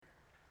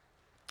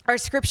Our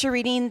scripture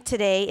reading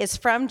today is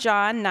from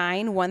John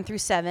 9, 1 through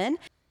 7.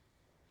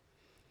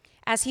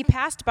 As he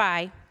passed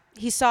by,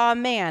 he saw a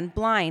man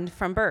blind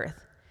from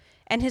birth.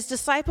 And his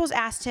disciples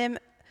asked him,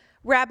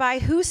 "Rabbi,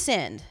 who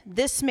sinned,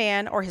 this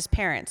man or his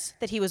parents,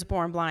 that he was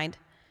born blind?"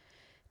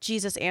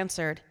 Jesus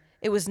answered,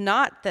 "It was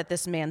not that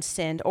this man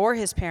sinned or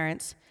his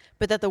parents,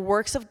 but that the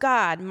works of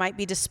God might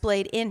be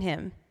displayed in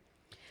him.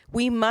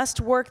 We must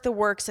work the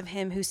works of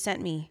him who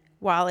sent me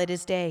while it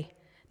is day.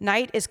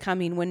 Night is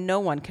coming when no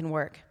one can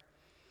work.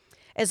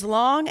 As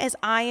long as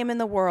I am in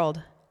the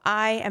world,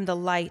 I am the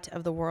light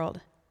of the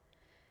world."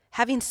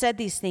 Having said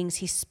these things,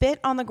 he spit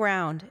on the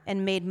ground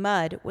and made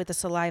mud with the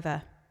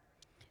saliva.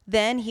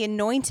 Then he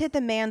anointed the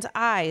man's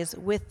eyes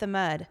with the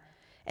mud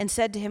and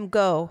said to him,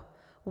 "Go,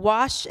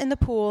 wash in the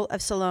pool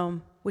of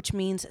Siloam," which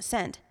means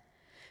sent.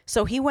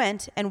 So he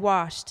went and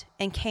washed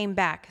and came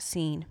back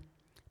seeing.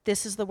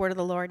 This is the word of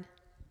the Lord.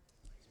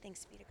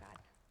 Thanks be to God.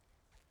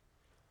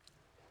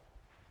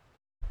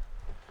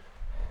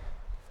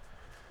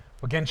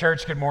 Well, again,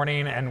 church, good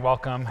morning and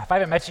welcome. If I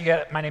haven't met you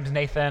yet, my name is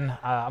Nathan.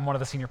 I'm one of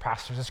the senior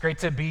pastors. It's great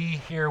to be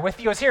here with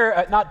you. I was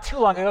here not too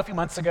long ago, a few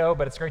months ago,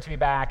 but it's great to be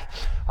back.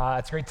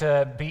 It's great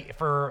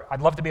to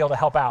I'd love to be able to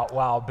help out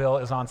while Bill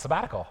is on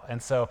sabbatical.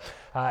 And so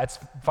it's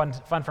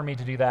fun for me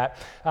to do that.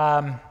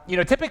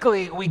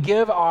 Typically we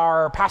give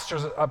our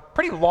pastors a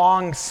pretty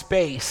long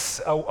space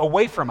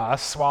away from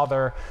us while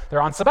they're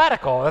on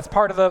sabbatical. That's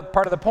part of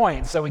the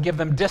point. So we give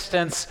them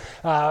distance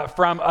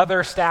from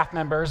other staff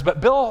members. But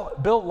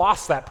Bill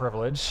lost that privilege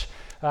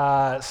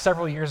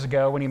several years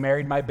ago when he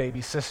married my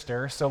baby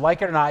sister. So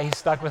like it or not, he's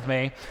stuck with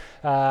me.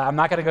 I'm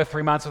not going to go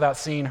 3 months without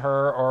seeing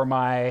her or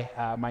my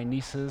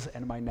nieces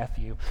and my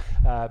nephew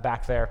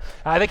back there.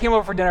 They came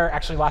over for dinner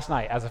actually last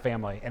night as a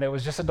family, and it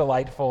was just a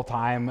delightful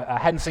time. I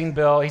hadn't seen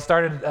Bill. He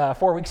started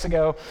 4 weeks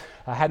ago.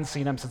 I hadn't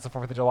seen him since the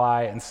 4th of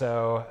July, and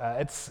so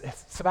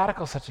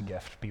sabbatical is such a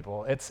gift,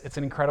 people. It's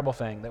an incredible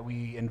thing that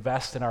we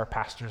invest in our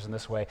pastors in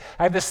this way.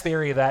 I have this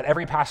theory that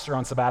every pastor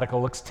on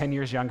sabbatical looks 10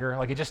 years younger.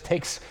 Like it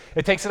takes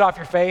it off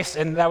your face,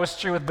 and that was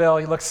true with Bill.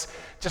 He looks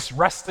just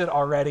rested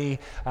already,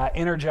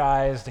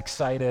 energized,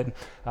 excited.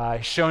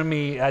 He's showing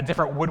me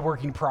different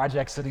woodworking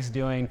projects that he's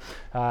doing.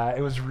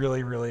 It was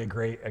really, really a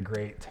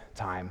great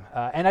time.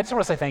 And I just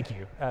want to say thank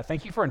you.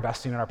 Thank you for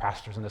investing in our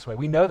pastors in this way.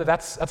 We know that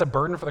that's a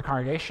burden for the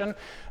congregation.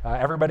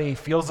 Everybody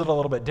feels it a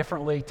little bit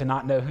differently to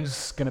not know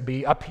who's going to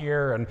be up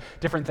here and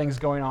different things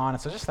going on.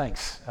 And so just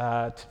thanks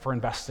for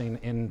investing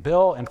in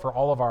Bill and for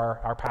all of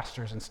our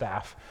pastors and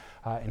staff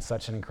in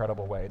such an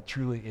incredible way. It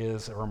truly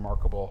is a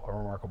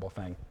remarkable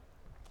thing.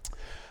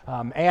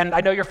 And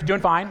I know you're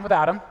doing fine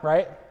without him,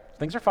 right?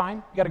 Things are fine.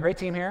 You got a great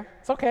team here.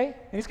 It's okay.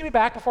 And he's going to be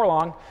back before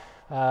long.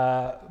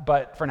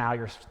 But for now,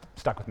 you're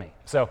stuck with me.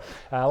 So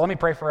let me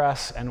pray for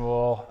us, and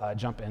we'll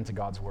jump into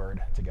God's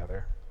word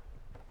together.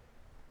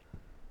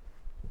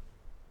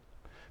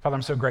 Father,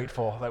 I'm so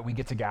grateful that we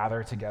get to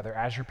gather together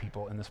as your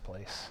people in this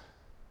place,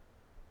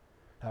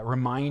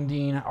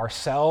 reminding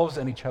ourselves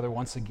and each other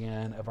once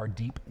again of our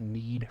deep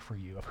need for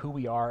you, of who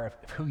we are,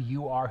 of who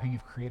you are, who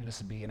you've created us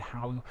to be, and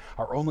how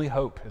our only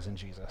hope is in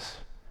Jesus.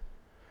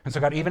 And so,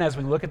 God, even as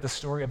we look at the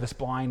story of this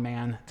blind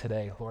man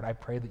today, Lord, I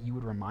pray that you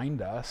would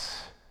remind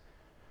us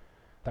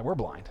that we're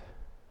blind,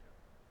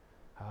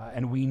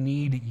 and we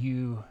need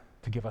you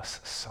to give us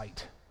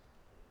sight,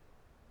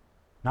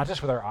 not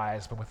just with our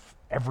eyes, but with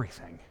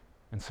everything.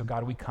 And so,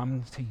 God, we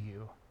come to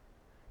you,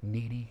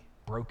 needy,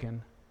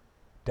 broken,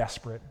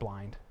 desperate,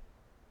 blind,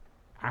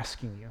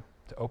 asking you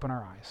to open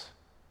our eyes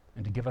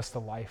and to give us the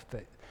life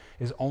that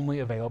is only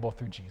available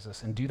through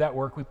Jesus. And do that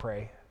work, we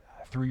pray,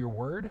 through your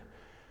word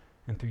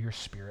and through your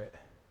Spirit,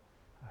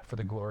 for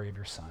the glory of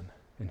your Son,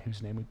 in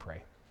whose name we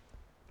pray.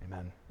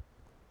 Amen.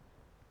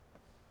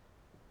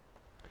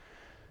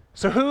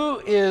 So who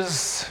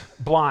is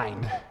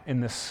blind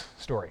in this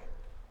story?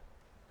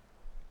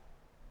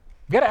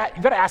 You've got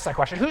to ask that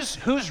question.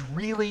 Who's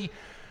really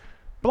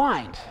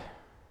blind?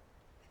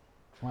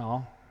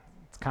 Well,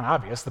 it's kind of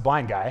obvious. The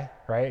blind guy,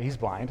 right? He's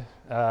blind.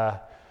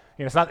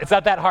 It's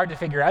not that hard to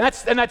figure out.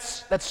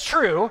 That's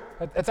true.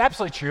 That's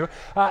absolutely true.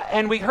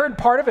 And we heard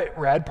part of it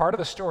read, part of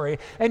the story.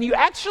 And you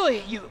actually,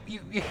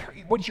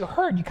 what you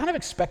heard, you kind of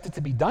expect it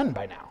to be done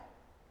by now.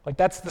 Like,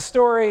 that's the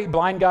story.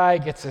 Blind guy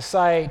gets his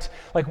sight.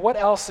 Like, what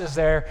else is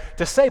there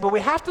to say? But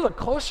we have to look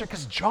closer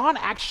because John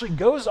actually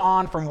goes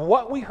on from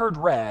what we heard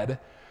read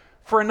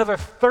for another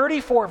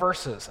 34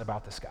 verses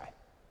about this guy.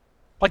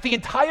 Like, the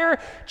entire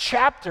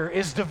chapter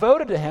is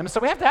devoted to him. So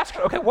we have to ask,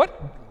 okay,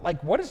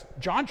 what is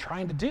John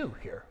trying to do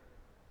here?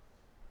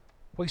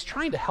 Well, he's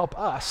trying to help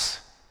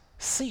us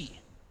see.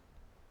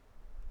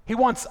 He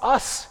wants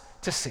us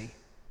to see.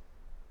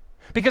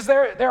 Because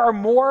there are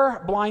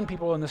more blind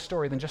people in this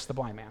story than just the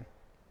blind man.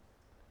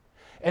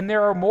 And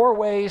there are more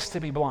ways to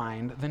be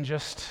blind than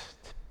just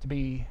to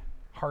be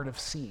hard of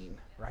seeing,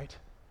 right?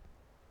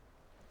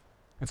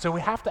 And so we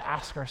have to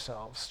ask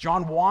ourselves,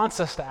 John wants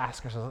us to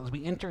ask ourselves as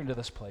we enter into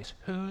this place,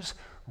 who's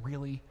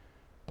really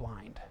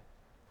blind?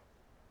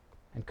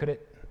 And could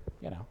it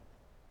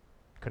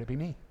be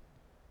me?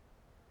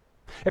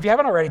 If you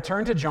haven't already,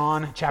 turn to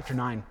John chapter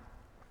 9.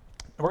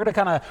 We're going to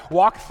kind of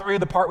walk through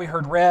the part we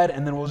heard read,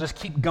 and then we'll just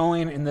keep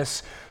going in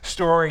this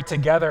story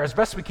together as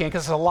best we can,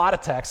 because it's a lot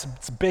of text.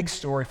 It's a big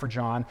story for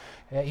John.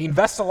 He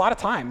invests a lot of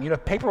time.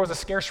 Paper was a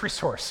scarce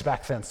resource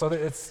back then, so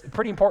it's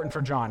pretty important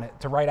for John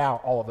to write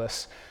out all of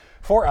this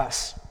for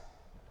us.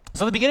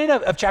 So the beginning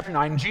of chapter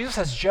 9, Jesus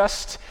has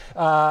just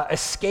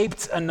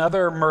escaped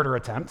another murder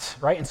attempt,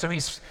 right? And so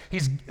he's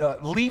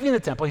leaving the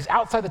temple. He's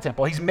outside the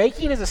temple. He's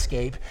making his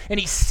escape, and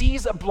he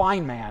sees a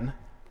blind man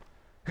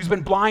who's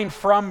been blind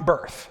from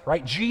birth,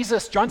 right?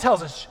 John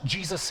tells us,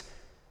 Jesus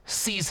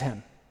sees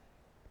him.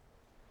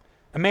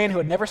 A man who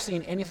had never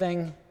seen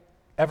anything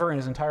ever in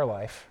his entire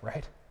life,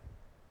 right?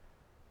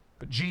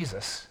 But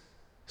Jesus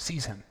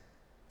sees him.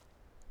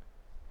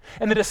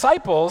 And the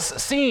disciples,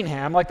 seeing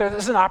him, like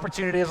there's an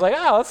opportunity, is like,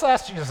 let's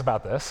ask Jesus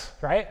about this,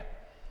 right?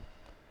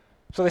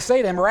 So they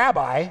say to him,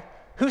 Rabbi,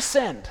 who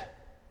sinned,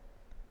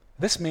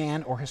 this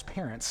man or his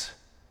parents,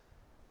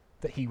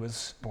 that he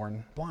was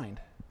born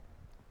blind?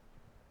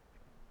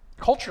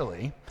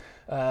 Culturally,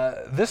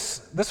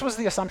 this was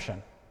the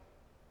assumption.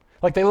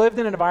 Like they lived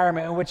in an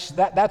environment in which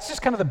that's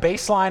just kind of the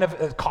baseline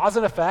of cause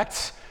and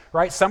effect,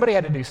 right? Somebody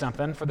had to do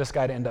something for this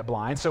guy to end up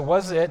blind. So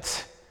was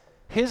it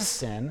his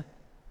sin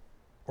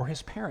or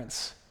his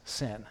parents'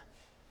 sin?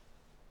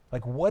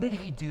 Like, what did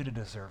he do to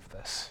deserve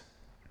this?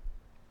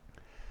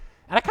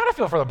 And I kind of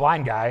feel for the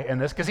blind guy in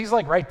this, because he's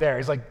like right there.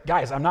 He's like,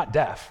 guys, I'm not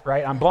deaf,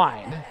 right? I'm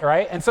blind,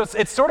 right? And so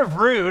it's sort of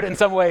rude in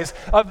some ways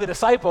of the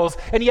disciples,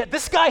 and yet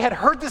this guy had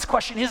heard this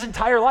question his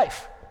entire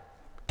life,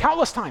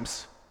 countless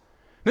times.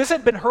 This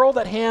had been hurled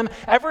at him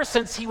ever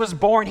since he was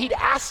born. He'd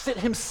asked it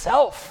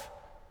himself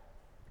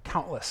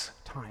countless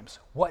times.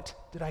 What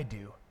did I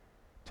do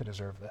to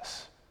deserve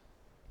this?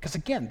 Because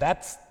again,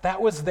 that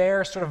was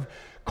their sort of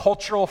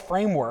cultural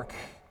framework.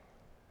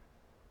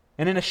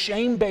 And in a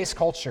shame-based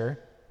culture,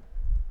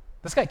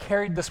 this guy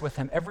carried this with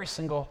him every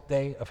single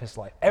day of his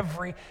life,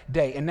 every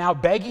day. And now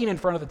begging in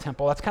front of the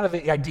temple, that's kind of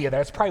the idea there.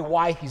 That's probably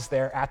why he's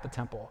there at the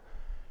temple.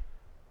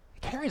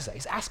 He carries that.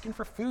 He's asking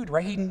for food,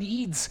 right? He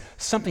needs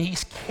something.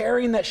 He's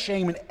carrying that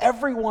shame, and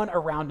everyone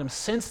around him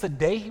since the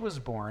day he was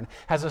born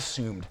has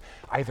assumed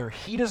either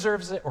he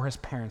deserves it or his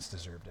parents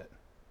deserved it.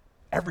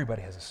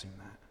 Everybody has assumed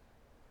that.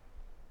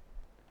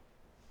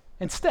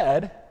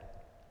 Instead,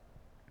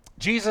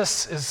 Jesus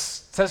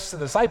says to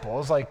the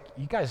disciples, like,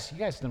 you guys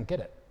don't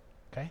get it,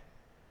 okay?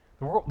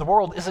 The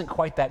world isn't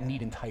quite that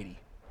neat and tidy.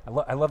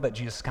 I love that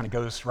Jesus kind of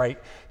goes right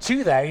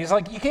to that. He's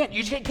like, you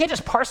can't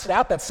just parse it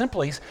out that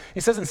simply. He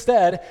says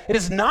instead, it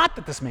is not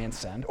that this man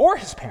sinned or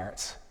his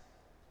parents,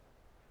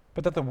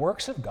 but that the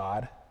works of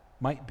God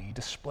might be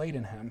displayed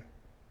in him.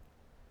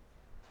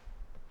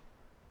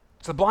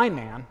 It's the blind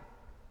man.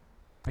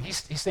 He's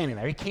standing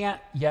there. He can't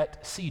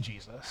yet see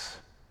Jesus.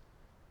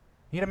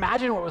 You can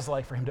imagine what it was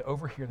like for him to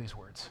overhear these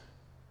words.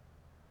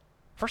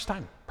 First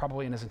time,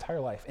 probably in his entire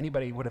life,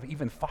 anybody would have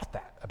even thought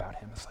that about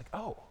him. It's like,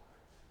 oh,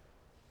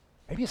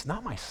 maybe it's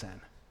not my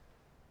sin.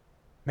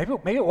 Maybe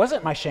it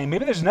wasn't my shame.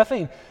 Maybe there's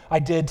nothing I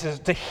did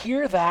to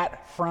hear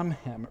that from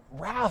him.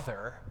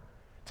 Rather,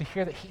 to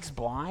hear that he's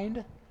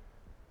blind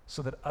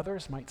so that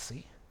others might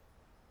see.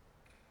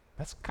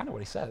 That's kind of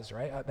what he says,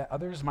 right? That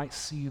others might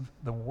see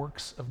the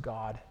works of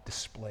God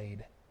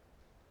displayed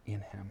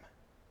in him.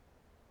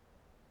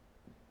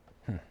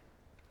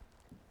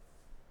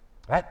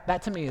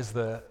 That to me is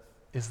the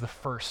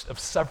first of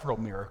several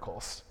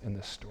miracles in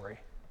this story.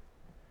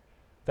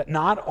 That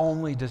not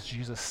only does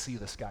Jesus see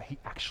this guy, he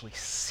actually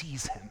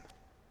sees him.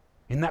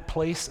 In that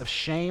place of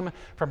shame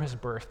from his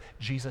birth,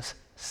 Jesus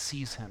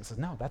sees him. Says,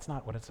 no, that's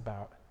not what it's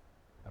about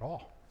at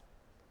all.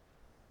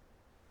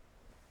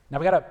 Now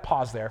we got to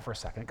pause there for a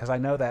second, because I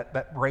know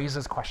that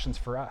raises questions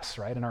for us,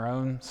 right, in our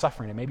own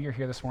suffering. And maybe you're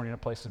here this morning in a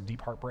place of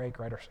deep heartbreak,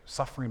 right, or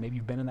suffering. Maybe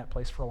you've been in that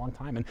place for a long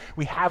time. And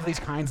we have these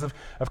kinds of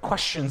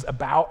questions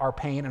about our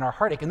pain and our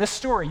heartache. And this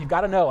story, you've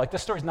got to know, like,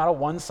 this story is not a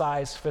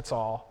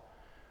one-size-fits-all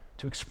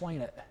to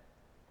explain it.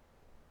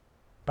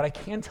 But I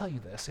can tell you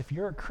this, if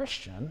you're a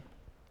Christian,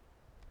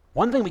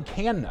 one thing we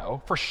can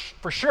know for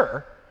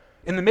sure,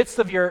 in the midst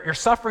of your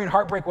suffering,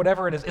 heartbreak,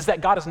 whatever it is that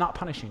God is not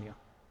punishing you.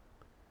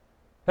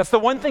 That's the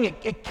one thing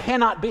it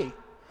cannot be.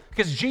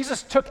 Because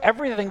Jesus took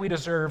everything we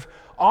deserve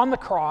on the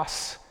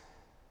cross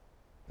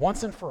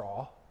once and for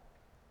all.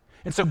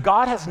 And so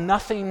God has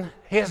nothing,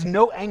 he has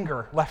no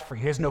anger left for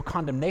you. He has no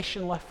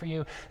condemnation left for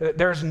you.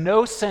 There's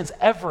no sense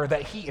ever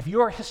that if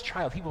you are his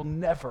child, he will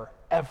never,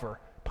 ever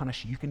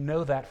punish you. You can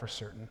know that for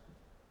certain.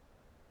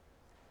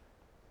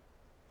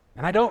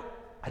 And I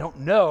don't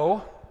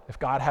know if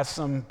God has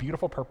some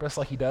beautiful purpose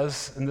like he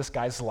does in this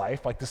guy's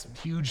life, like this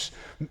huge,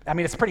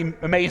 it's pretty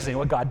amazing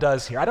what God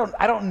does here. I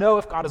don't know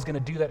if God is going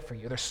to do that for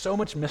you. There's so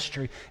much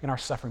mystery in our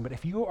suffering, but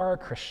if you are a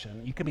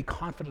Christian, you can be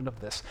confident of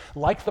this.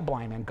 Like the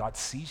blind man, God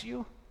sees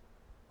you.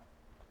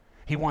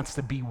 He wants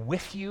to be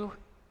with you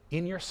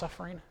in your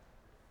suffering,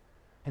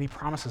 and he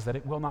promises that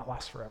it will not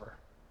last forever.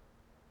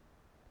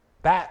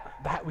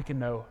 That we can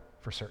know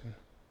for certain.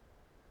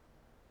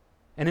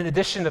 And in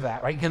addition to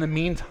that, right, in the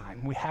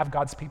meantime, we have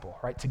God's people,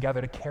 right, together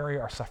to carry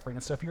our suffering.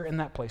 And so if you're in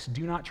that place,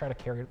 do not try to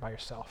carry it by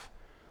yourself.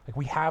 Like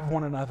we have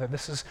one another.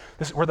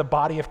 We're the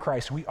body of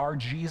Christ. We are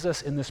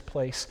Jesus in this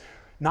place,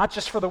 not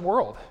just for the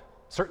world,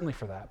 certainly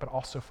for that, but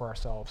also for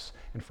ourselves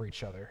and for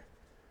each other.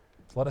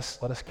 So let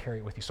us carry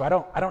it with you. So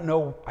I don't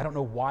know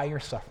why you're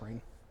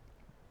suffering,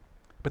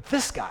 but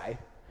this guy,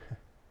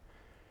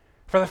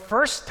 for the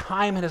first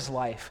time in his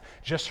life,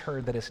 just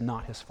heard that it's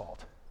not his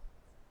fault.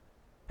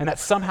 And that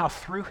somehow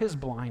through his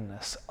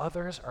blindness,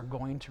 others are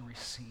going to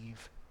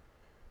receive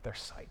their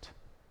sight.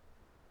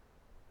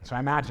 So I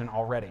imagine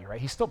already,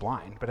 right? He's still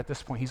blind, but at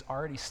this point, he's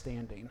already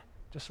standing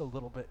just a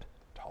little bit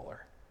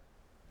taller.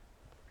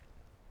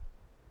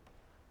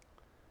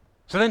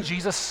 So then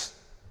Jesus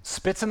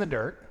spits in the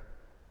dirt.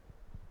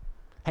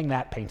 Hang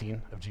that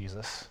painting of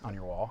Jesus on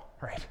your wall,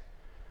 right?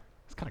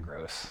 It's kind of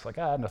gross. Like,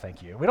 no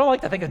thank you. We don't like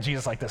to think of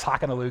Jesus like this,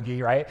 hocking a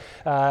loogie, right?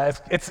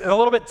 It's a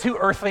little bit too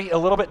earthly, a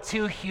little bit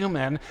too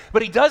human.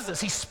 But he does this.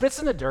 He spits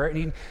in the dirt,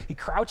 and he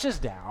crouches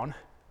down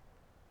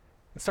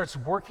and starts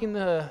working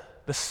the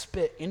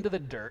spit into the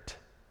dirt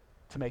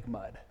to make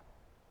mud.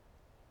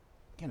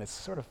 Again, it's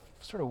sort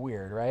of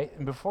weird, right?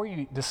 And before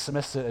you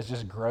dismiss it as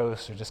just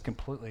gross or just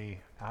completely,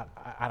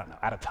 I don't know,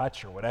 out of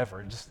touch or whatever,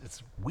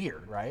 it's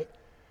weird, right?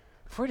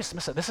 Before you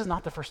dismiss it, this is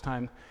not the first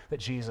time that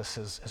Jesus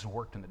has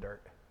worked in the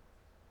dirt.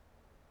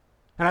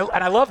 And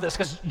I love this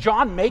because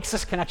John makes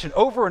this connection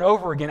over and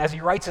over again as he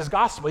writes his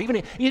gospel.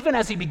 Even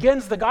as he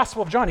begins the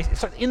Gospel of John, he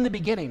starts, in the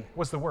beginning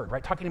was the Word,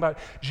 right? Talking about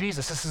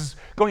Jesus. This is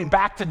going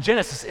back to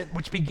Genesis,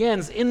 which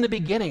begins in the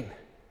beginning.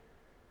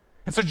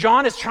 And so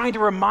John is trying to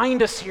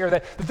remind us here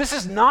that this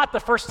is not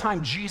the first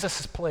time Jesus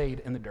has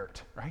played in the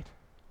dirt, right?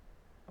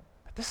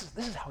 But this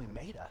is how he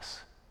made us.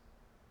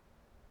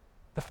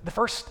 The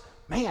first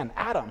man,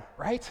 Adam,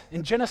 right?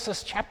 In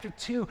Genesis chapter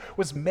 2,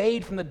 was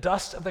made from the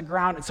dust of the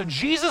ground. And so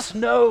Jesus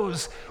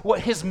knows what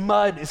his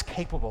mud is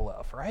capable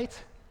of, right?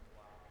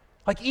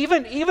 Like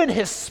even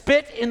his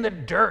spit in the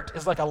dirt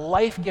is like a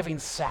life-giving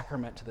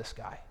sacrament to this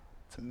guy.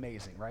 It's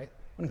amazing, right?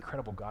 What an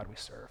incredible God we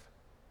serve.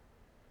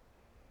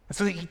 And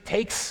so he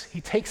takes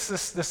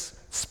this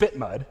spit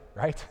mud,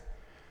 right?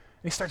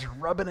 And he starts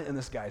rubbing it in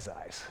this guy's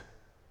eyes.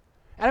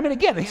 And I mean,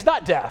 again, he's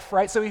not deaf,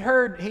 right? So he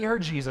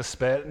heard Jesus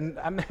spit, and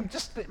I mean,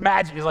 just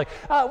imagine, he's like,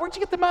 where'd you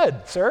get the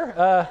mud,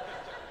 sir?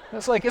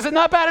 It's like, is it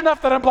not bad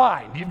enough that I'm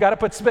blind? You've got to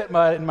put spit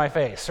mud in my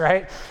face,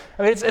 right?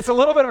 I mean, it's a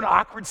little bit of an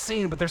awkward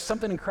scene, but there's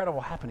something incredible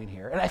happening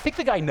here. And I think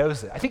the guy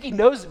knows it. I think he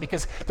knows it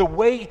because the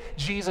way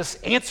Jesus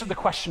answered the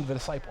question to the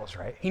disciples,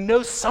 right? He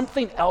knows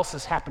something else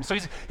has happened. So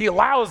he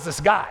allows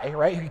this guy,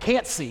 right, who he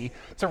can't see,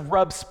 to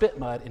rub spit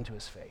mud into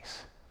his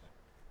face.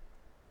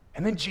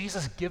 And then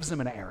Jesus gives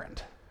him an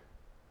errand.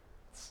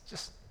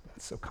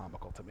 It's so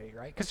comical to me,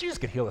 right? Because Jesus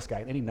could heal this guy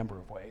in any number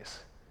of ways.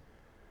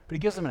 But he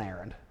gives him an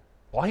errand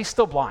while he's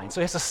still blind.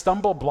 So he has to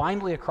stumble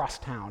blindly across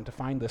town to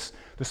find this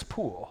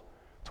pool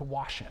to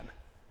wash in.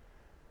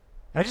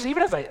 And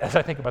even as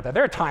I think about that,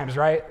 there are times,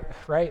 right,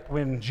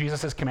 when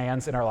Jesus'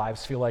 commands in our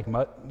lives feel like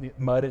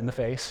mud in the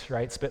face,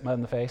 right? Spit mud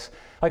in the face.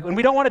 Like when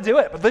we don't want to do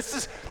it, but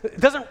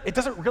it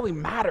doesn't really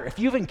matter. If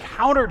you've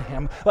encountered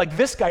him like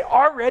this guy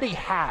already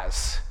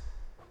has,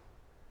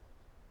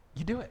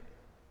 you do it.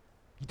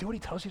 You do what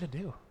he tells you to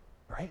do,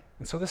 right?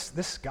 And so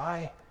this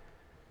guy,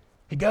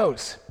 he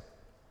goes.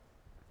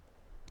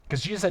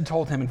 Because Jesus had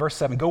told him in verse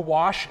 7, go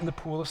wash in the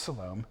pool of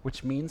Siloam,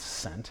 which means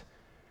sent.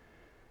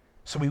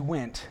 So he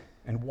went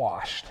and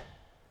washed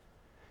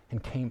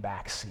and came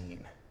back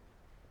seeing.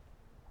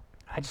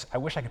 I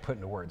wish I could put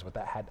into words what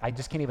that had. I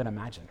just can't even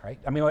imagine, right?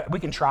 I mean,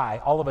 we can try,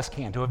 all of us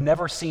can, to have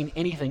never seen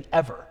anything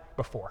ever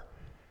before.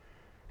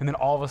 And then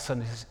all of a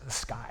sudden, the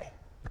sky,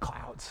 the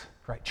clouds,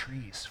 right?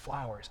 Trees,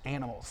 flowers,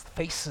 animals,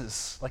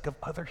 faces like of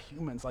other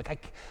humans. Like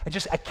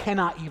I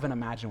cannot even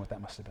imagine what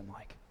that must have been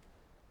like.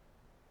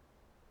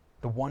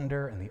 The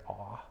wonder and the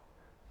awe,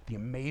 the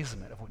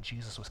amazement of what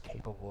Jesus was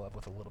capable of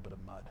with a little bit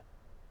of mud.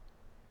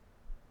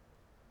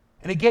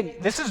 And again,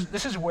 this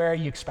is where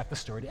you expect the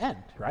story to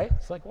end, right?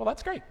 It's like, well,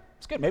 that's great.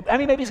 It's good.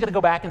 Maybe he's going to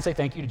go back and say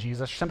thank you to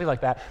Jesus or something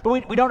like that.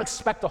 But we don't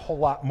expect a whole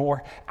lot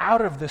more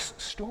out of this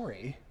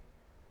story.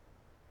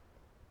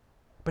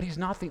 But he's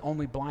not the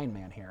only blind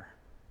man here.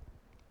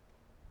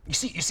 You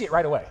see it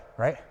right away,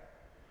 right?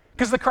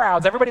 Because the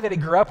crowds, everybody that he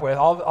grew up with,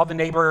 all the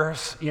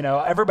neighbors,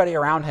 everybody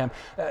around him,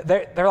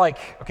 they're like,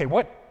 okay,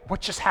 what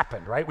just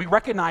happened, right? We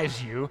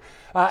recognize you.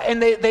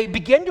 And they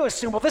begin to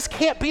assume, well, this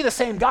can't be the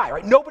same guy,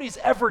 right? Nobody's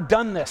ever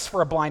done this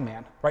for a blind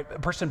man, right? A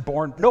person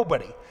born,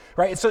 nobody,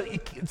 right? And so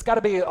it's got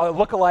to be a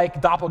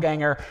lookalike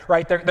doppelganger,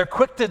 right? They're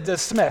quick to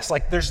dismiss,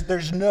 like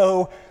there's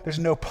no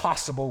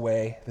possible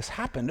way this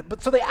happened.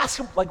 But so they ask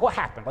him, like, what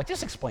happened? Like,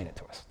 just explain it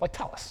to us. Like,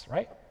 tell us,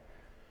 right?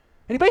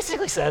 And he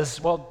basically says,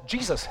 well,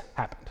 Jesus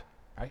happened,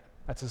 right?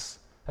 That's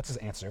his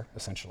answer,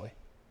 essentially.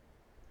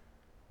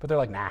 But they're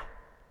like, nah,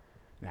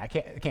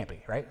 it can't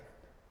be, right?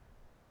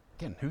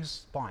 Again,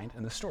 who's blind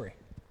in this story?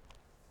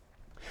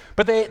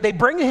 But they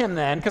bring him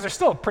then, because they're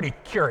still pretty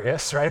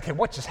curious, right? Okay,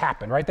 what just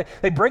happened, right?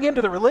 They bring him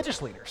to the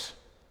religious leaders.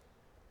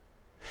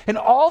 And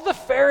all the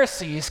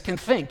Pharisees can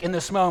think in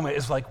this moment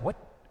is like, what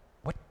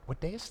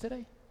day is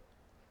today?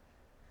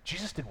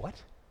 Jesus did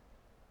what?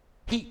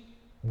 He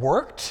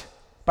worked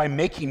by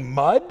making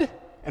mud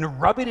and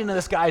rub it into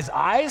this guy's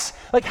eyes?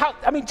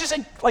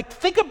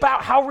 Think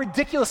about how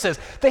ridiculous it is.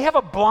 They have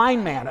a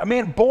blind man, a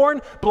man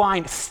born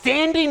blind,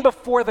 standing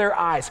before their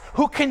eyes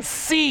who can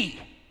see.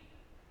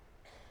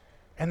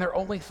 And their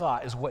only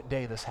thought is what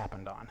day this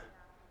happened on.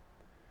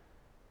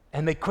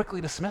 And they quickly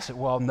dismiss it.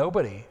 Well,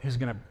 nobody who's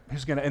gonna,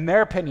 in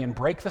their opinion,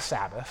 break the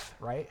Sabbath,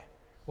 right?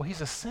 Well,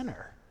 he's a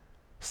sinner.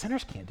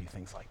 Sinners can't do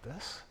things like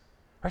this.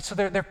 Right, so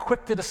they're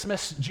quick to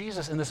dismiss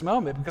Jesus in this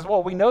moment because,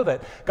 well, we know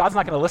that God's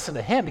not going to listen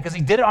to him because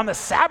he did it on the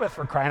Sabbath,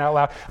 for crying out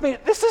loud. I mean,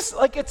 this is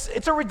like,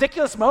 it's a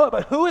ridiculous moment,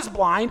 but who is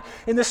blind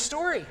in this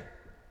story?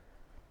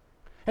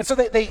 And so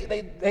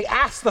they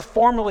ask the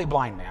formerly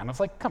blind man. It's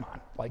like, come on,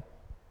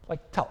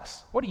 like tell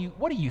us, what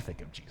do you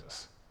think of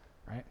Jesus?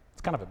 Right?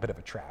 It's kind of a bit of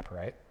a trap,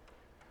 right?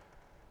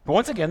 But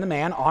once again, the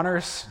man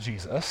honors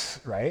Jesus,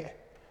 right?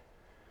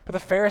 But the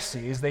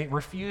Pharisees, they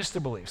refuse to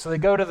believe. So they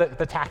go to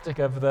the tactic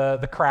of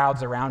the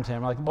crowds around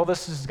him, like, well,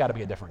 this has got to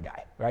be a different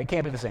guy, right? It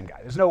can't be the same guy.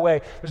 There's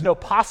no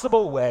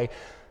possible way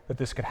that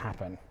this could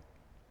happen.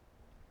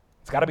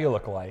 It's got to be a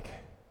lookalike.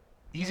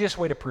 Easiest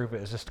way to prove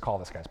it is just to call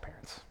this guy's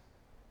parents,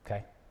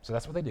 okay? So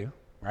that's what they do,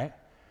 right?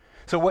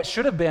 So what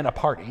should have been a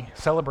party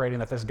celebrating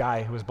that this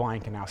guy who is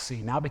blind can now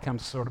see now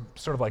becomes sort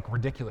of like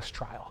ridiculous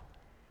trial.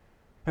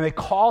 And they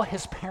call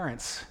his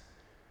parents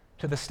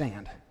to the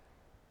stand.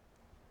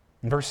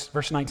 In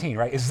verse 19,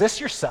 right? Is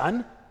this your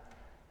son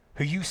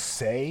who you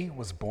say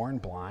was born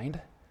blind?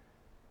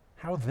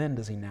 How then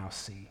does he now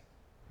see?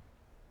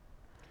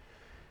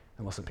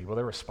 And listen, people,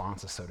 their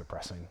response is so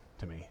depressing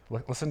to me.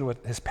 Listen to what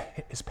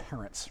his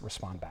parents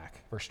respond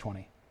back. Verse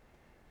 20.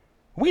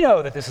 We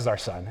know that this is our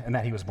son and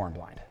that he was born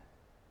blind.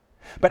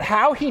 But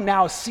how he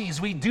now sees,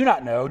 we do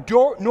not know,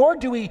 nor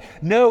do we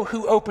know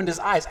who opened his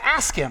eyes.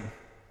 Ask him.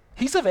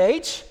 He's of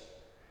age.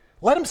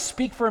 Let him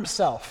speak for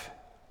himself.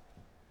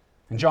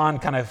 And John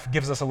kind of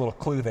gives us a little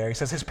clue there. He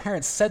says his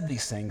parents said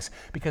these things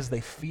because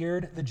they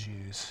feared the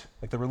Jews,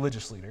 like the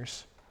religious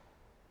leaders.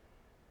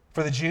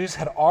 For the Jews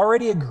had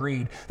already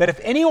agreed that if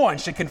anyone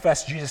should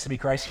confess Jesus to be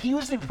Christ, he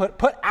was to be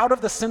put out of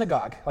the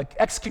synagogue, like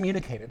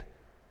excommunicated.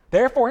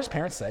 Therefore, his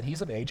parents said,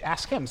 he's of age,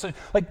 ask him. So,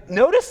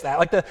 notice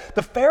that.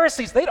 The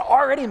Pharisees, they'd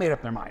already made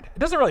up their mind. It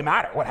doesn't really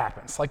matter what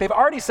happens. They've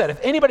already said, if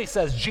anybody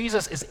says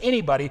Jesus is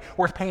anybody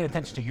worth paying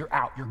attention to, you're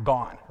out, you're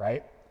gone,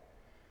 right?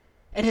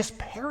 And his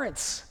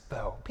parents,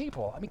 though,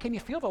 people, can you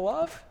feel the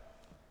love?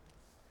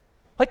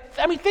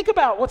 Think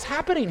about what's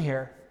happening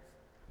here.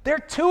 They're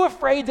too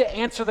afraid to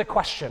answer the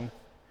question.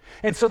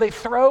 And so they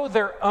throw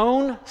their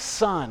own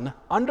son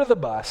under the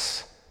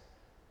bus,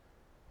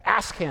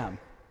 ask him.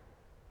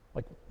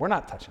 We're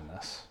not touching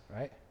this,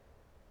 right?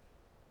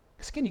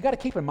 Because again, you got to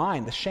keep in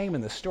mind the shame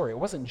in this story. It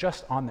wasn't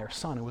just on their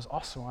son, it was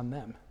also on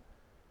them.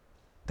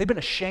 They've been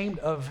ashamed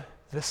of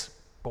this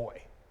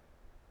boy,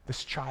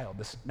 this child,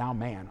 this now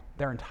man,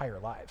 their entire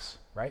lives,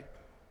 right?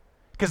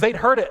 Because they'd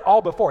heard it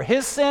all before,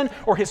 his sin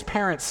or his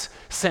parents'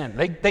 sin.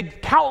 They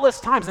countless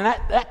times in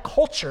that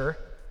culture,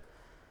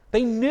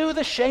 they knew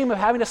the shame of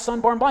having a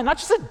son born blind, not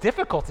just the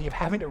difficulty of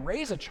having to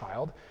raise a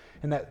child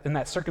in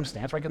that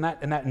circumstance, right? In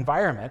that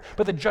environment,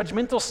 but the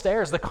judgmental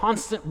stares, the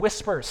constant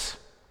whispers,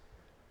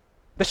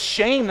 the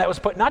shame that was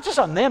put not just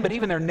on them, but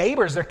even their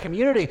neighbors, their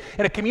community,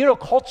 in a communal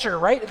culture,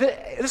 right?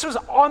 This was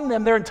on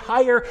them their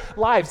entire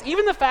lives.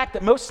 Even the fact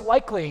that most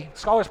likely,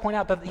 scholars point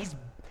out that he's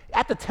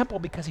at the temple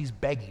because he's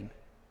begging.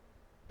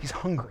 He's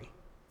hungry.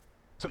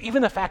 So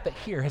even the fact that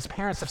here his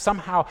parents have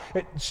somehow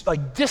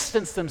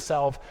distanced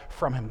themselves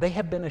from him, they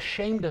have been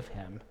ashamed of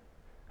him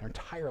their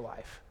entire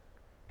life.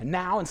 And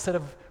now, instead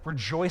of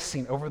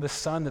rejoicing over the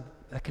son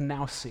that can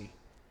now see,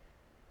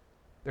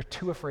 they're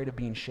too afraid of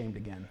being shamed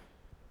again.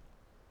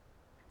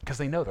 Because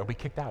they know they'll be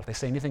kicked out. If they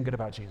say anything good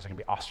about Jesus, they're going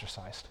to be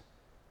ostracized.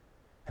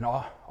 And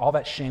all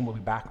that shame will be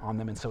back on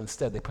them. And so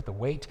instead, they put the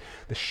weight,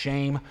 the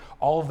shame,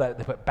 all of that,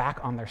 they put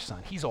back on their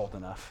son. He's old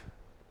enough.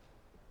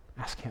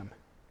 Ask him.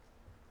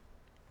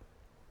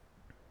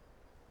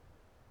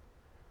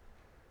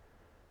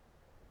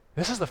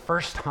 This is the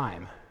first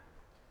time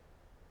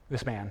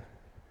this man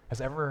has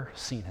ever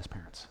seen his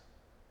parents.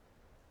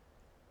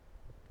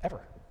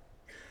 Ever.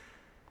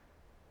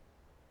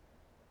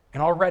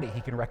 And already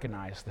he can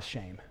recognize the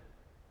shame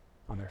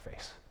on their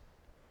face.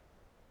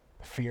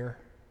 The fear,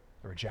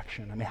 the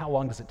rejection. How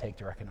long does it take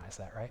to recognize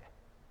that, right?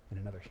 In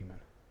another human.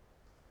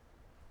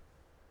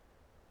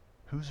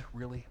 Who's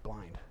really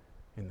blind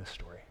in this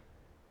story?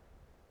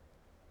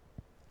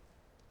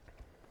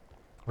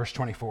 Verse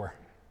 24.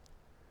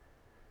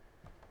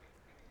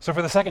 So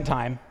for the second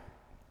time,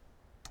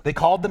 they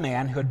called the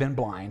man who had been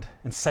blind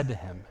and said to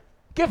him,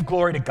 give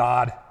glory to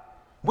God.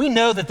 We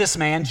know that this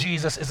man,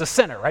 Jesus, is a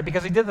sinner, right?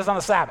 Because he did this on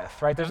the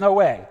Sabbath, right? There's no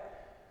way.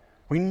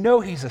 We know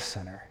he's a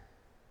sinner.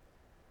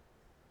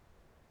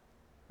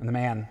 And the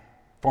man,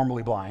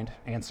 formerly blind,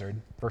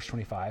 answered, verse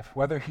 25,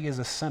 whether he is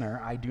a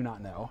sinner, I do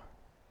not know.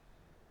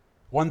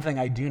 One thing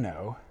I do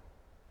know,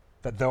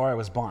 that though I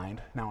was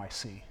blind, now I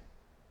see.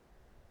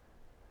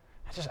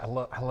 I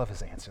love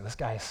his answer. This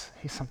guy's,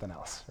 he's something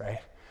else, right?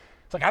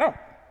 It's I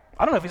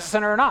don't know if he's a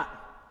sinner or not.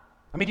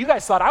 I mean, you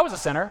guys thought I was a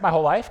sinner my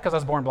whole life because I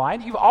was born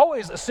blind. You've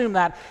always assumed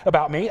that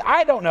about me.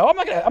 I don't know. I'm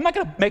not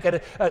gonna make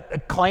a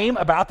claim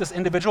about this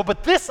individual,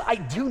 but this I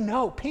do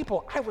know.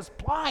 People, I was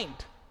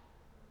blind.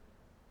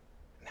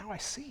 Now I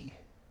see.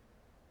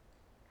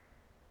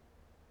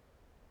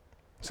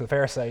 So the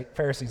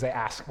Pharisees, they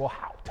ask, well,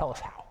 how? Tell us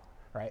how,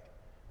 right?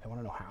 They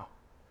want to know how.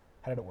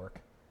 How did it work?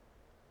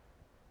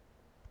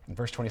 In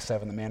verse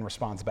 27, the man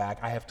responds back,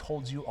 I have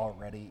told you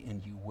already,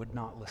 and you would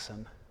not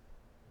listen.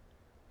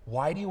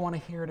 Why do you want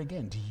to hear it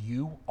again? Do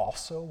you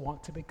also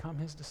want to become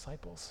his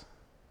disciples?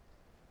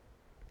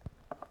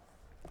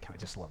 I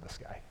just love this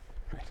guy,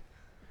 right?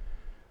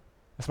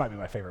 This might be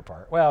my favorite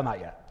part. Well, not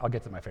yet. I'll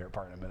get to my favorite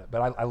part in a minute.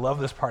 But I love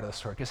this part of the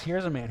story because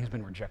here's a man who's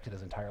been rejected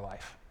his entire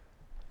life.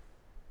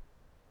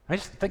 I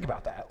just think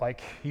about that.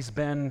 Like, he's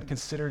been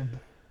considered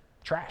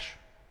trash,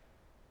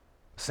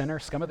 sinner,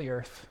 scum of the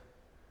earth,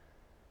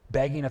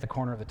 begging at the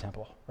corner of the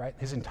temple, right?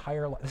 His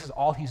entire life, this is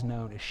all he's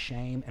known is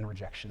shame and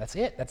rejection. That's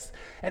it.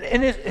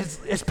 And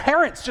his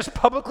parents just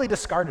publicly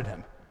discarded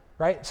him,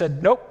 right?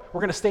 Said, nope,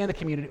 we're going to stay in the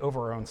community over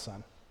our own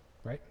son,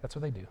 right? That's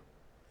what they do.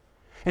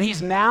 And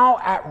he's now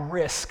at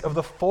risk of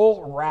the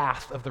full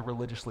wrath of the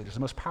religious leaders, the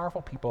most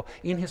powerful people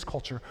in his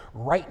culture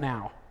right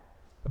now,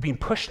 of being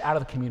pushed out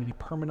of the community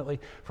permanently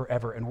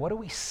forever. And what do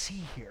we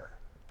see here?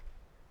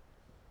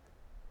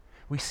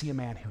 We see a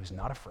man who is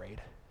not afraid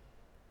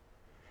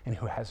and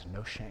who has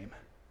no shame.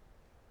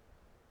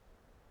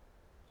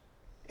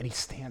 And he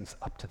stands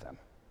up to them.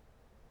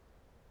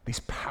 These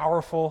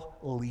powerful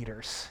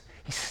leaders,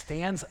 he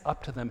stands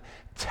up to them,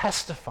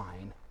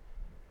 testifying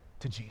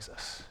to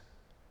Jesus.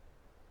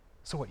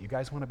 So what, you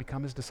guys want to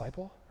become his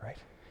disciple, right?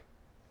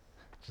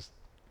 Just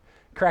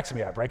cracks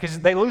me up, right? Because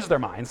they lose their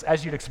minds,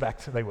 as you'd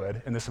expect they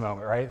would in this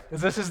moment, right?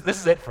 This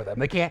is it for them.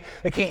 They can't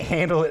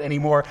handle it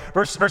anymore.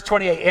 Verse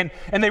 28,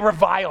 and they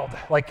reviled.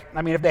 Like,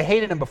 I mean, if they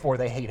hated him before,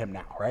 they hate him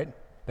now, right?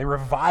 They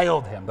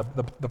reviled him,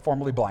 the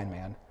formerly blind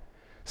man,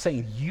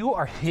 saying, you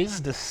are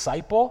his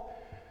disciple?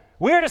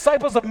 We are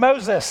disciples of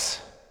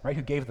Moses, right?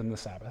 Who gave them the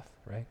Sabbath,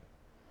 right?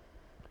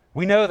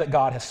 We know that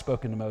God has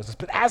spoken to Moses,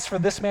 but as for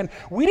this man,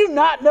 we do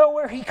not know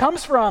where he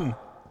comes from.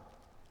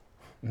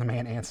 And the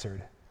man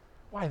answered,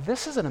 why,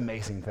 this is an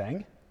amazing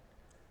thing.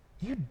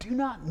 You do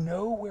not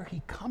know where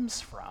he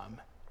comes from,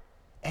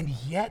 and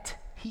yet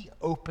he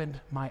opened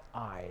my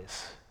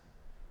eyes.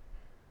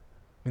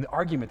 I mean, the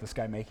argument this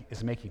guy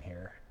is making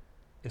here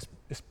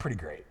is pretty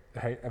great,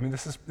 right? I mean,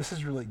 this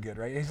is really good,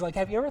 right? He's like,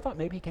 have you ever thought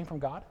maybe he came from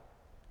God?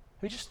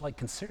 We just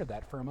consider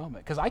that for a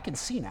moment, because I can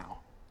see now,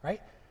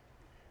 right?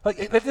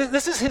 Like,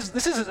 this is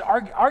his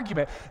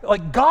argument.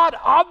 Like, God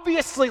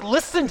obviously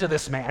listened to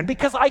this man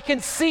because I can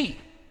see.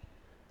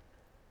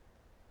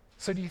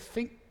 So do you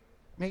think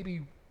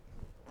maybe,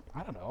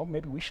 I don't know,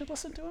 maybe we should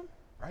listen to him,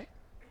 right?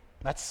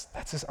 That's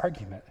his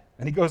argument.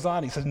 And he goes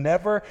on, he says,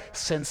 never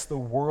since the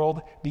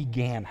world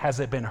began has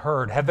it been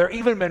heard, have there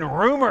even been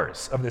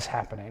rumors of this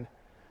happening,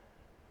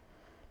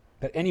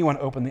 that anyone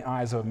opened the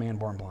eyes of a man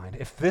born blind.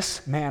 If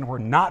this man were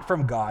not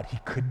from God, he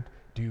could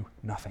do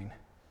nothing.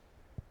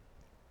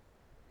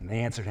 And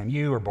they answered him,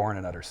 you were born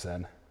in utter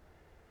sin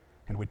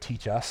and would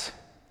teach us.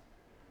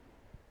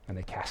 And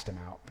they cast him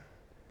out.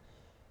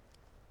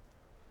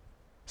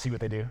 See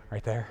what they do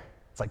right there?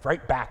 It's like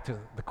right back to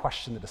the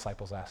question the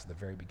disciples asked at the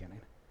very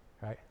beginning,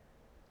 right?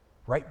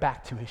 Right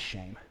back to his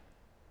shame.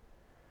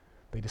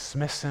 They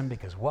dismiss him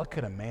because what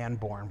could a man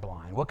born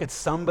blind? What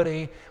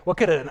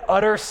could an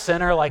utter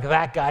sinner like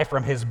that guy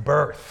from his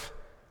birth,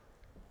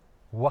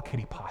 what could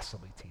he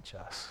possibly teach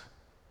us?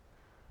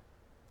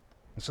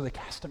 And so they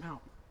cast him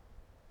out.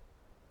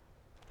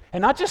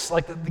 And not just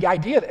like the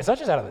idea, it's not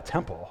just out of the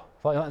temple,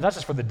 not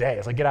just for the day.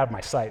 It's like, get out of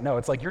my sight. No,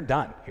 it's like, you're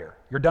done here.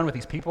 You're done with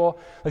these people.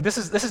 Like, this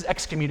is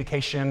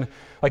excommunication,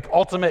 like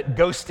ultimate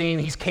ghosting.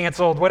 He's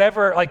canceled,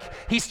 whatever. Like,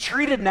 he's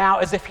treated now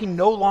as if he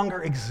no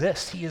longer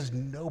exists. He is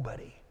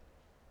nobody.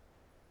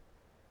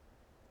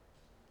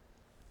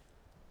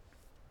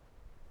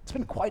 It's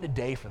been quite a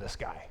day for this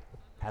guy,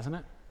 hasn't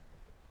it?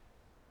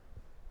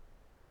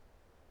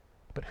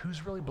 But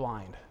who's really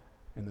blind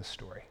in this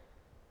story?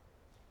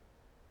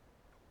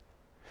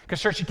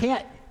 Because church, you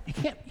can't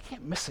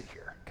miss it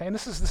here. Okay, and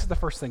this is the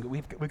first thing that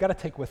we've got to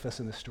take with us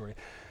in this story.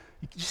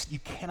 You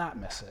cannot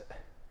miss it.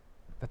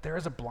 That there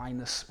is a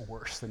blindness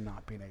worse than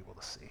not being able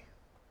to see.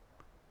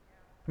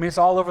 I mean, it's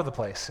all over the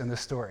place in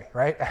this story,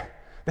 right?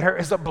 There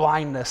is a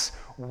blindness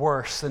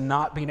worse than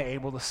not being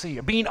able to see,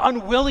 being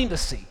unwilling to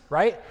see,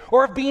 right?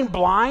 Or of being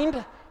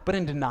blind but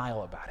in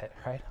denial about it,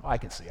 right? Oh, I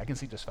can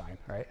see just fine,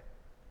 right?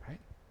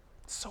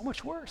 It's so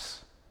much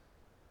worse.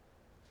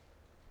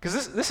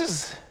 Because this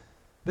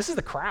is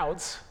the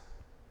crowds.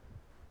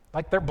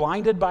 Like, they're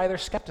blinded by their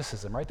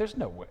skepticism, right? There's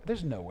no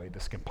way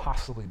this can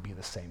possibly be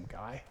the same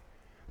guy.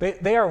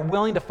 They are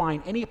willing to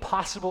find any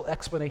possible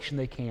explanation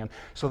they can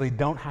so they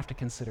don't have to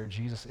consider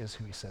Jesus is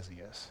who he says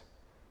he is.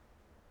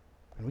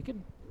 And we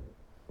can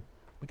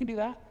do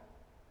that.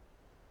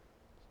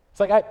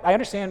 like, I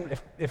understand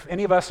if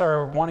any of us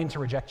are wanting to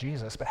reject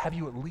Jesus, but have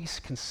you at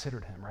least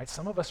considered him, right?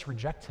 Some of us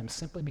reject him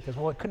simply because,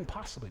 well, it couldn't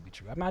possibly be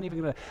true. I'm not even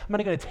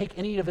going to take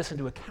any of this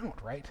into account,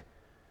 right?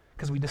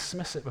 Because we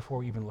dismiss it before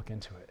we even look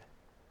into it.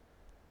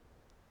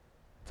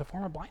 It's a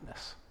form of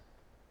blindness.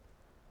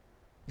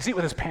 You see it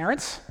with his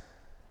parents.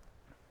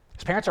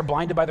 His parents are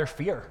blinded by their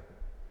fear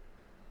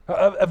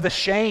of the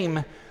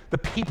shame the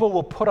people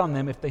will put on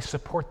them if they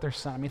support their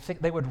son. I mean, think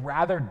they would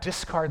rather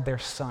discard their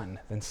son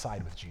than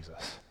side with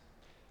Jesus.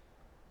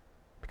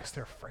 Because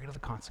they're afraid of the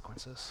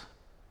consequences,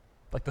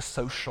 like the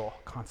social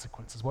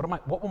consequences. What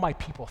will my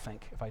people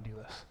think if I do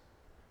this?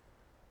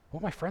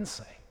 What will my friends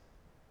say?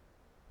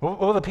 What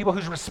will the people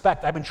whose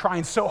respect I've been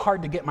trying so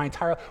hard to get my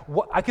entire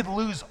life? I could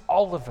lose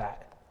all of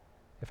that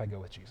if I go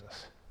with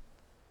Jesus.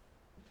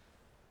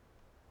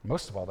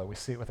 Most of all, though, we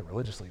see it with the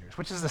religious leaders,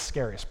 which is the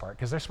scariest part,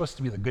 because they're supposed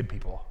to be the good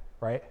people,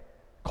 right?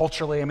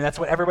 Culturally, I mean, that's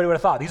what everybody would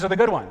have thought. These are the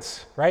good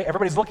ones, right?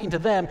 Everybody's looking to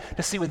them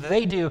to see what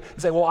they do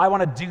and say, well, I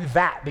want to do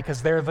that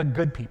because they're the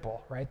good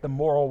people, right? The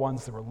moral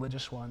ones, the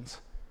religious ones.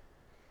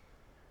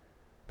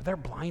 But they're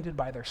blinded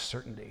by their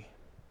certainty.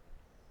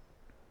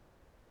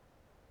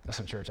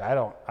 Listen, church, I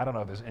don't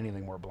know if there's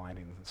anything more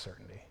blinding than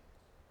certainty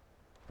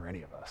for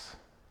any of us.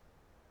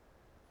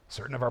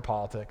 Certain of our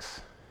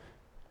politics,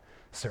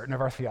 certain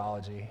of our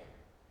theology,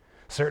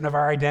 certain of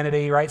our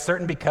identity, right?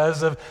 Certain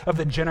because of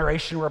the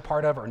generation we're a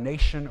part of, our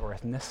nation or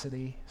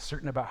ethnicity,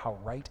 certain about how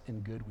right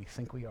and good we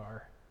think we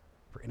are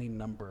for any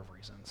number of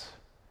reasons.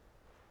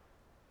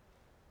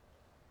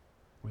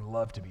 We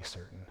love to be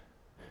certain,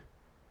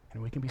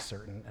 and we can be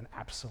certain and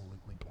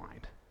absolutely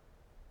blind,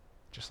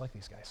 just like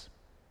these guys.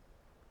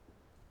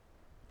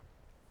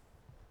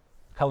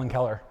 Helen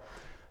Keller,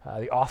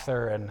 the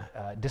author and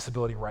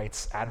disability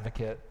rights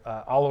advocate,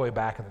 all the way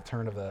back at the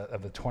turn of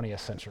the 20th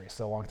century,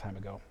 so a long time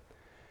ago.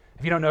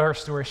 If you don't know her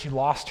story, she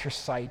lost her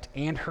sight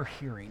and her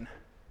hearing,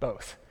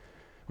 both,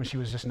 when she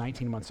was just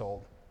 19 months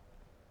old.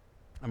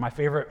 And my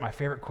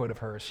favorite quote of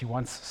hers, she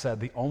once said,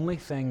 "The only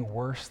thing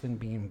worse than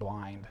being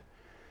blind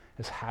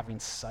is having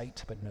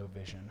sight but no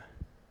vision,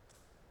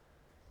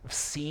 of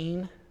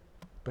seeing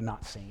but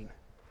not seeing,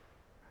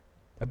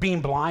 of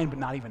being blind but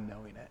not even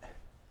knowing it."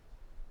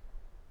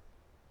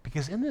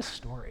 Because in this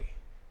story,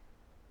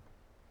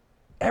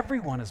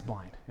 everyone is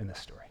blind in this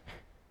story,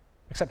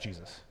 except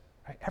Jesus.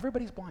 Right?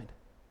 Everybody's blind.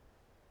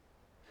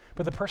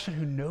 But the person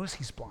who knows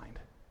he's blind,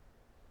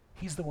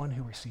 he's the one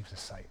who receives his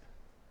sight.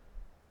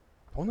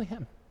 Only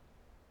him.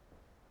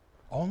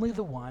 Only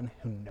the one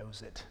who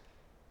knows it.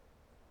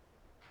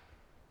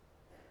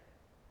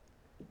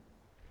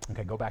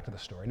 Okay, go back to the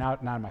story. Now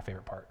my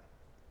favorite part.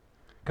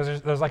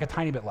 Because there's like a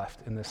tiny bit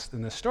left in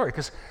this story.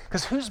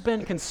 Because who's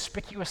been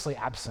conspicuously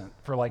absent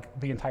for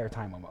like the entire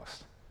time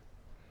almost?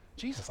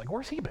 Jesus, like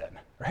where's he been,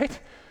 right?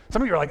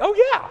 Some of you are like, oh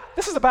yeah,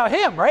 this is about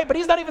him, right? But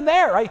he's not even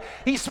there, right?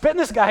 He spit in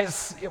this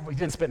guy's, he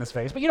didn't spit in his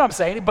face, but you know what I'm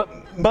saying,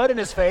 but mud in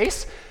his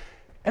face.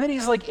 And then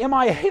he's like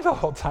MIA the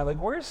whole time.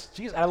 Like, where's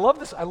Jesus? I love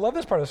this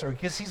part of the story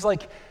because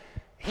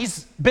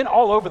he's been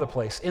all over the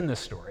place in this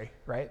story,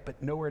 right?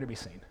 But nowhere to be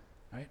seen,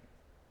 right?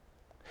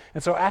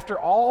 And so after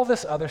all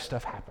this other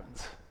stuff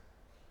happens,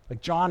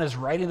 like John is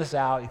writing this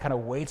out, he kind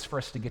of waits for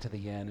us to get to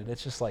the end, and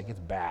it's just like, it's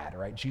bad,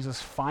 right?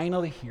 Jesus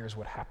finally hears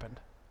what happened.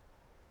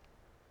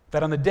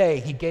 That on the day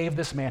he gave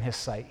this man his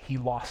sight, he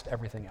lost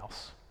everything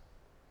else.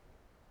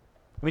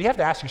 I mean, you have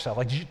to ask yourself,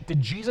 like,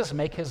 did Jesus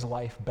make his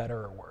life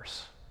better or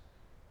worse?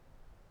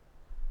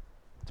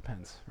 It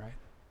depends, right?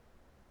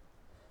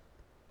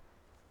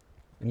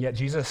 And yet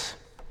Jesus,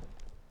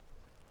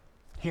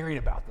 hearing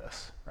about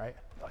this, right?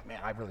 Like, man,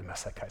 I really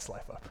messed that guy's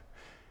life up.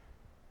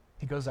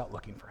 He goes out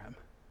looking for him.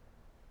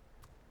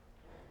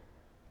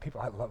 People,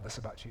 I love this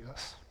about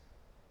Jesus.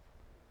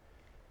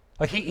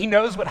 Like he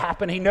knows what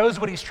happened. He knows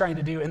what he's trying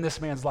to do in this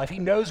man's life. He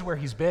knows where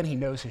he's been. He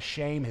knows his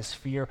shame, his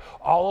fear,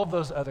 all of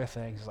those other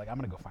things. He's like, I'm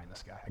going to go find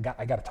this guy.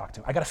 I got to talk to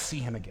him. I got to see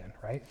him again,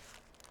 right?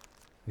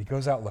 And he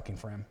goes out looking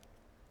for him.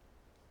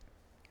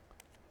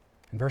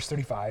 In verse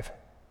 35,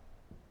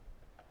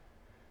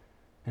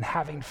 and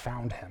having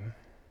found him,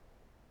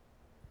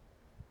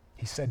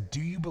 he said, "Do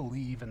you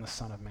believe in the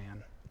Son of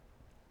Man?"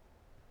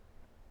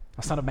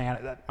 The Son of Man,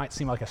 that might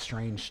seem like a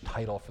strange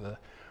title for the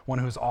one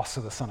who is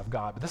also the Son of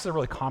God, but this is a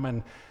really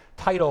common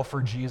title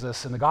for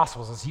Jesus in the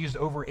Gospels. It's used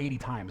over 80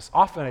 times.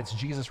 Often it's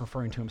Jesus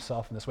referring to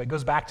himself in this way. It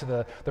goes back to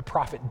the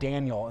prophet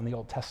Daniel in the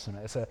Old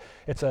Testament.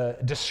 It's a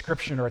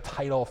description or a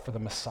title for the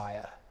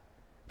Messiah,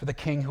 for the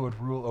king who would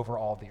rule over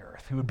all the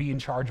earth, who would be in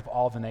charge of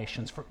all the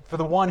nations, for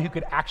the one who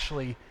could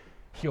actually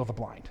heal the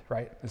blind,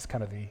 right? Is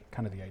kind of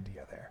the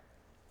idea there.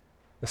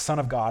 The Son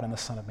of God and the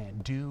Son of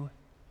Man. Do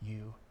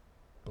you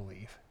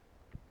believe?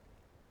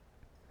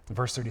 In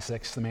verse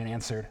 36, the man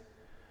answered,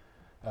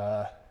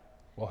 well,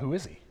 who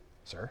is he,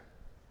 sir,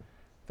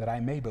 that I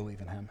may believe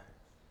in him?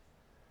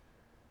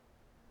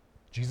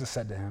 Jesus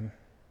said to him,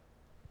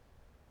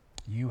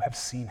 you have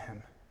seen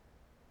him,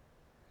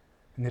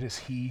 and it is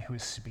he who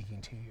is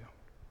speaking to you.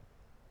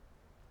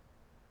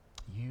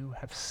 You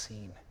have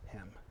seen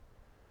him.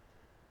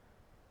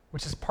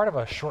 Which is part of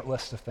a short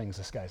list of things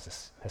this guy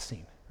has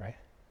seen, right?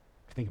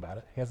 you think about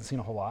it. He hasn't seen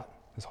a whole lot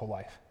his whole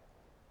life.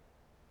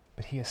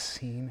 But he has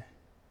seen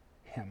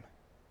him.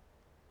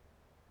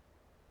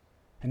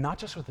 And not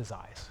just with his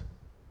eyes.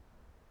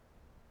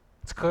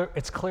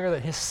 It's clear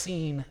that his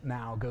seeing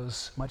now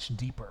goes much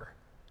deeper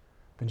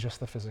than just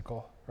the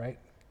physical, right?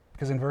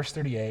 Because in verse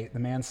 38, the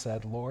man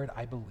said, "Lord,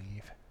 I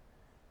believe,"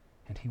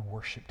 and he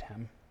worshiped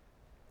him.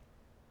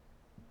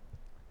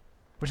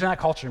 Which in that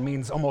culture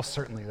means almost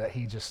certainly that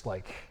he just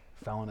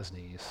fell on his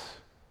knees,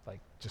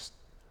 just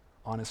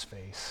on his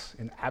face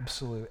in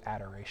absolute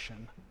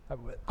adoration.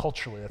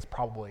 Culturally, that's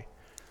probably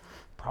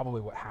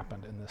what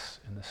happened in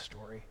this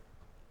story.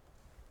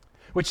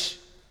 Which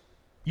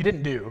you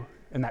didn't do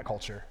in that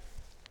culture,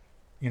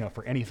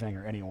 for anything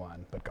or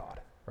anyone but God,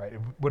 right?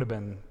 It would have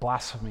been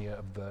blasphemy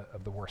of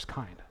the worst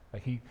kind.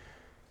 He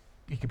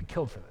could be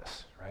killed for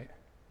this, right?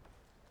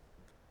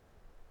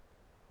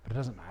 But it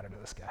doesn't matter to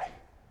this guy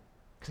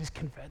because he's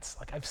convinced,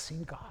 I've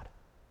seen God.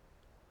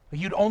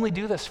 You'd only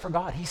do this for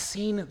God. He's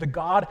seen the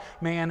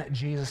God-man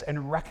Jesus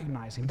and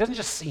recognized him. He doesn't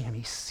just see him,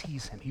 he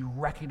sees him. He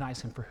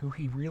recognizes him for who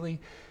he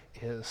really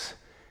is,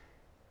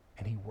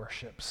 and he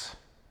worships.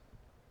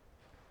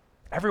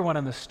 Everyone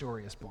in this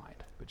story is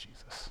blind but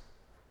Jesus.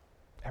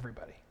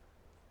 Everybody.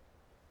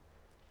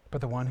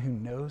 But the one who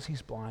knows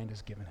he's blind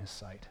is given his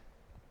sight.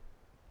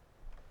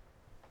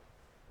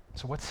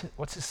 So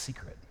what's his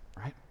secret,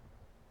 right?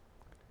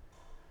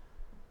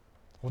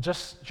 Well,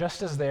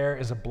 just as there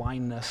is a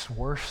blindness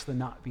worse than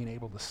not being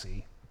able to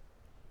see,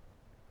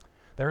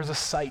 there is a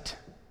sight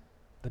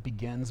that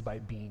begins by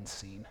being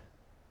seen.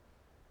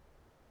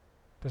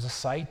 There's a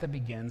sight that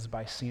begins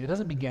by seeing. It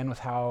doesn't begin with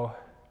how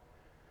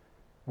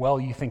well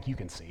you think you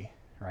can see,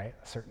 right?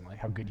 Certainly,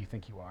 how good you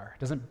think you are.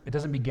 It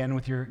doesn't begin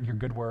with your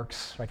good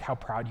works, how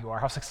proud you are,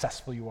 how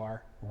successful you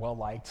are,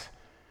 well-liked,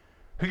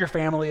 who your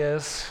family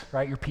is,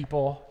 right? Your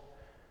people,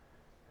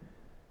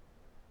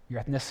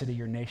 your ethnicity,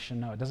 your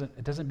nation. No, it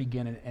doesn't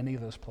begin in any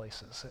of those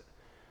places.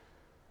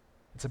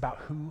 It's about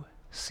who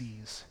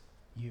sees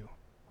you.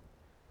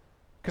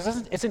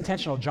 Because it's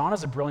intentional. John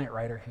is a brilliant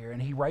writer here,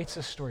 and he writes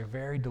this story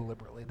very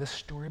deliberately. This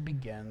story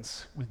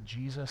begins with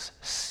Jesus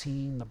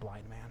seeing the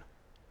blind man.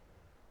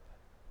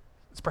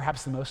 It's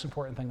perhaps the most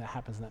important thing that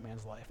happens in that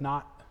man's life.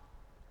 Not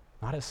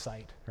his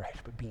sight, right,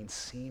 but being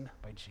seen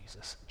by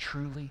Jesus,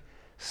 truly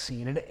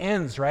seen. And it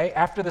ends, right,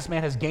 after this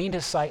man has gained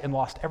his sight and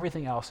lost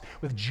everything else,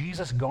 with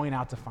Jesus going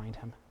out to find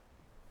him.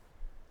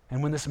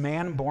 And when this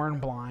man born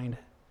blind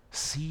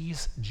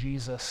sees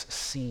Jesus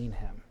seeing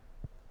him,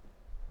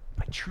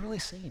 truly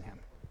seeing him,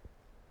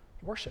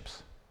 he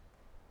worships.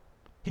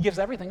 He gives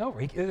everything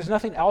over. There's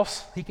nothing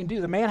else he can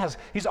do. The man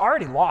he's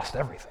already lost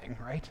everything,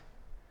 right?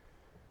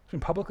 He's been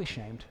publicly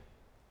shamed,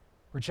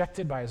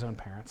 rejected by his own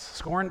parents,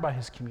 scorned by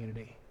his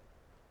community.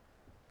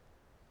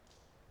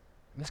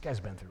 And this guy's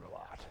been through a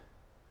lot.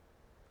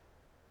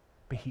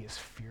 But he is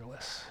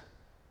fearless,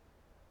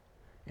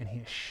 and he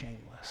is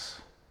shameless.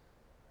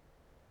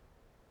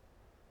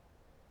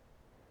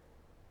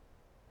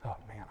 Oh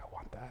man, I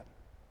want that.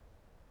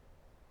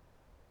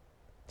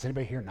 Does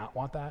anybody here not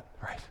want that?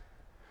 Right?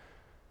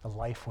 A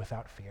life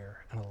without fear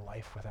and a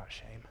life without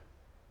shame.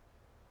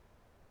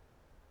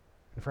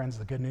 And friends,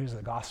 the good news of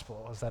the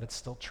gospel is that it's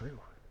still true.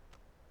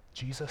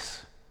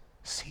 Jesus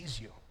sees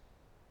you.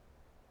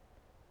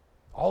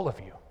 All of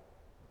you.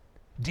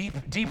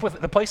 Deep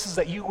with the places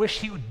that you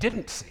wish you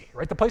didn't see,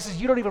 right? The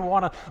places you don't even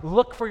want to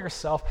look for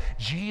yourself.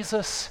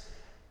 Jesus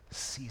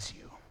sees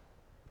you.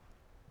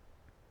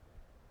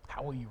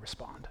 How will you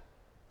respond?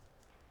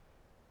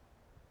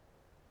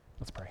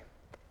 Let's pray.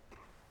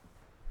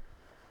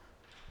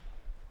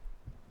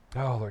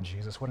 Oh, Lord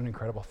Jesus, what an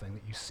incredible thing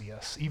that you see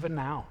us, even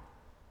now.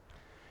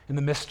 In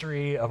the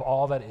mystery of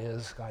all that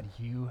is, God,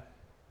 you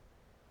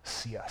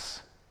see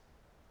us.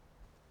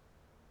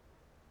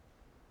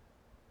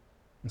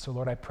 And so,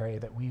 Lord, I pray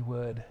that we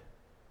would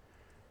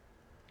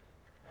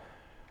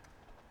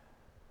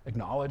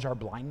acknowledge our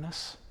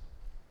blindness,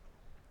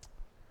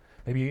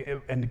 maybe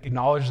and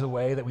acknowledge the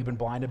way that we've been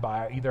blinded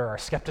by either our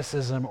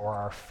skepticism or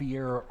our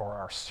fear or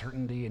our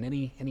certainty in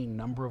any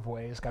number of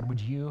ways. God,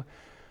 would you,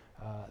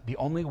 the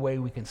only way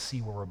we can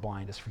see where we're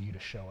blind is for you to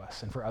show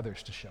us and for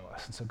others to show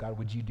us. And so, God,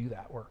 would you do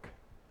that work?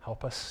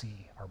 Help us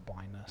see our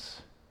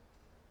blindness.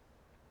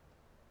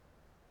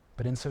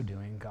 But in so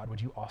doing, God,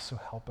 would you also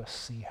help us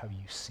see how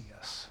you see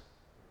us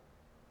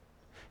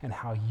and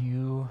how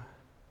you,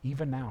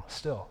 even now,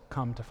 still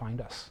come to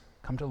find us,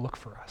 come to look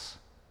for us.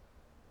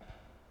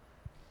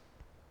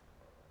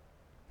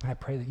 And I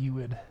pray that you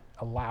would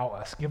allow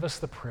us, give us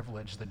the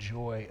privilege, the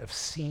joy of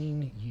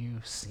seeing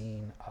you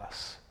seeing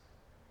us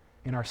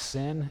in our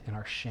sin, in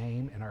our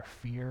shame, in our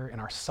fear, in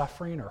our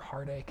suffering or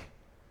heartache.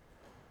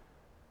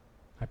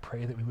 I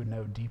pray that we would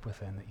know deep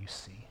within that you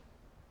see.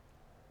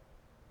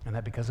 And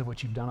that because of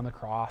what you've done on the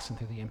cross and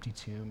through the empty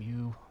tomb,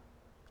 you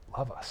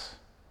love us.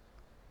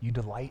 You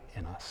delight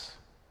in us.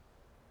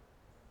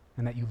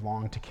 And that you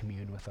long to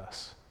commune with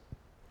us.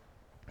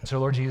 And so,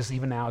 Lord Jesus,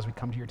 even now as we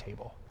come to your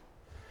table,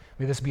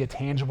 may this be a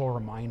tangible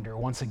reminder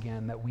once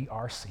again that we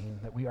are seen,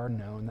 that we are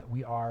known, that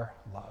we are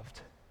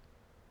loved.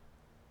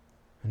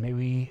 And And may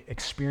we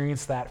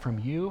experience that from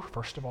you,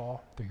 first of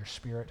all, through your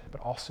Spirit, but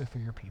also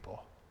through your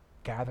people,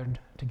 gathered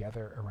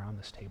together around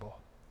this table.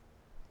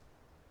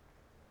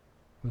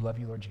 We love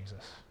you, Lord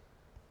Jesus.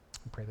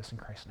 We pray this in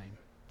Christ's name.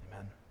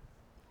 Amen.